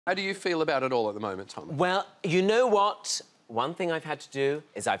How do you feel about it all at the moment, Tom? Well, you know what? One thing I've had to do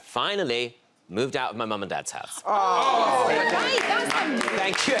is I've finally moved out of my mum and dad's house. Oh, right, that's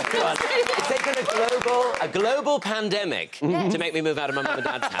Thank you, everyone. It's taken a global pandemic to make me move out of my mum and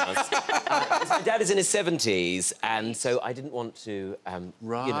dad's house. My dad is in his 70s, and so I didn't want to, you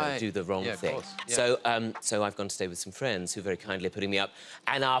know, do the wrong thing. Yeah. So I've gone to stay with some friends who very kindly are putting me up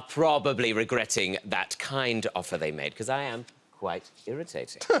and are probably regretting that kind offer they made, because I am quite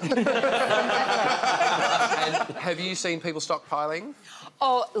irritating. And have you seen people stockpiling?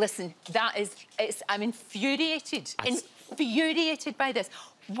 Oh, listen, I'm infuriated. Infuriated by this.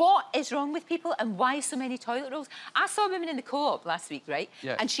 What is wrong with people and why so many toilet rolls? I saw a woman in the co-op last week, right?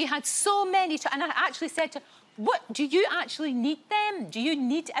 Yeah. And she had so many, and I actually said to her, what, do you actually need them? Do you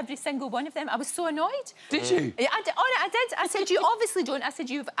need every single one of them? I was so annoyed. Did you? Yeah, I did. I said, you obviously don't. I said,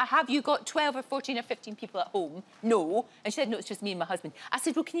 have you got 12 or 14 or 15 people at home? No. And she said, no, it's just me and my husband. I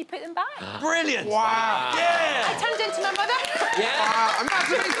said, well, can you put them back? Brilliant. Wow. Yeah. I turned into my mother. Yeah. I'm not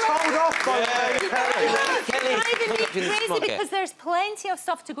being told off by It's driving me crazy because there's plenty of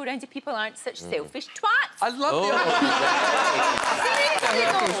stuff to go around if people aren't such selfish twats. I love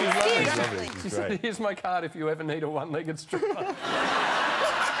Seriously, She said, here's my card if you ever need a one-legged stripper.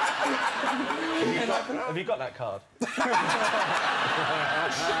 Have you got that card?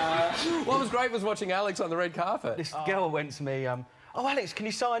 What was great was watching Alex on the red carpet. This girl went to me, oh, Alex, can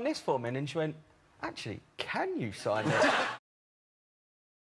you sign this for me? And then she went, actually, can you sign this?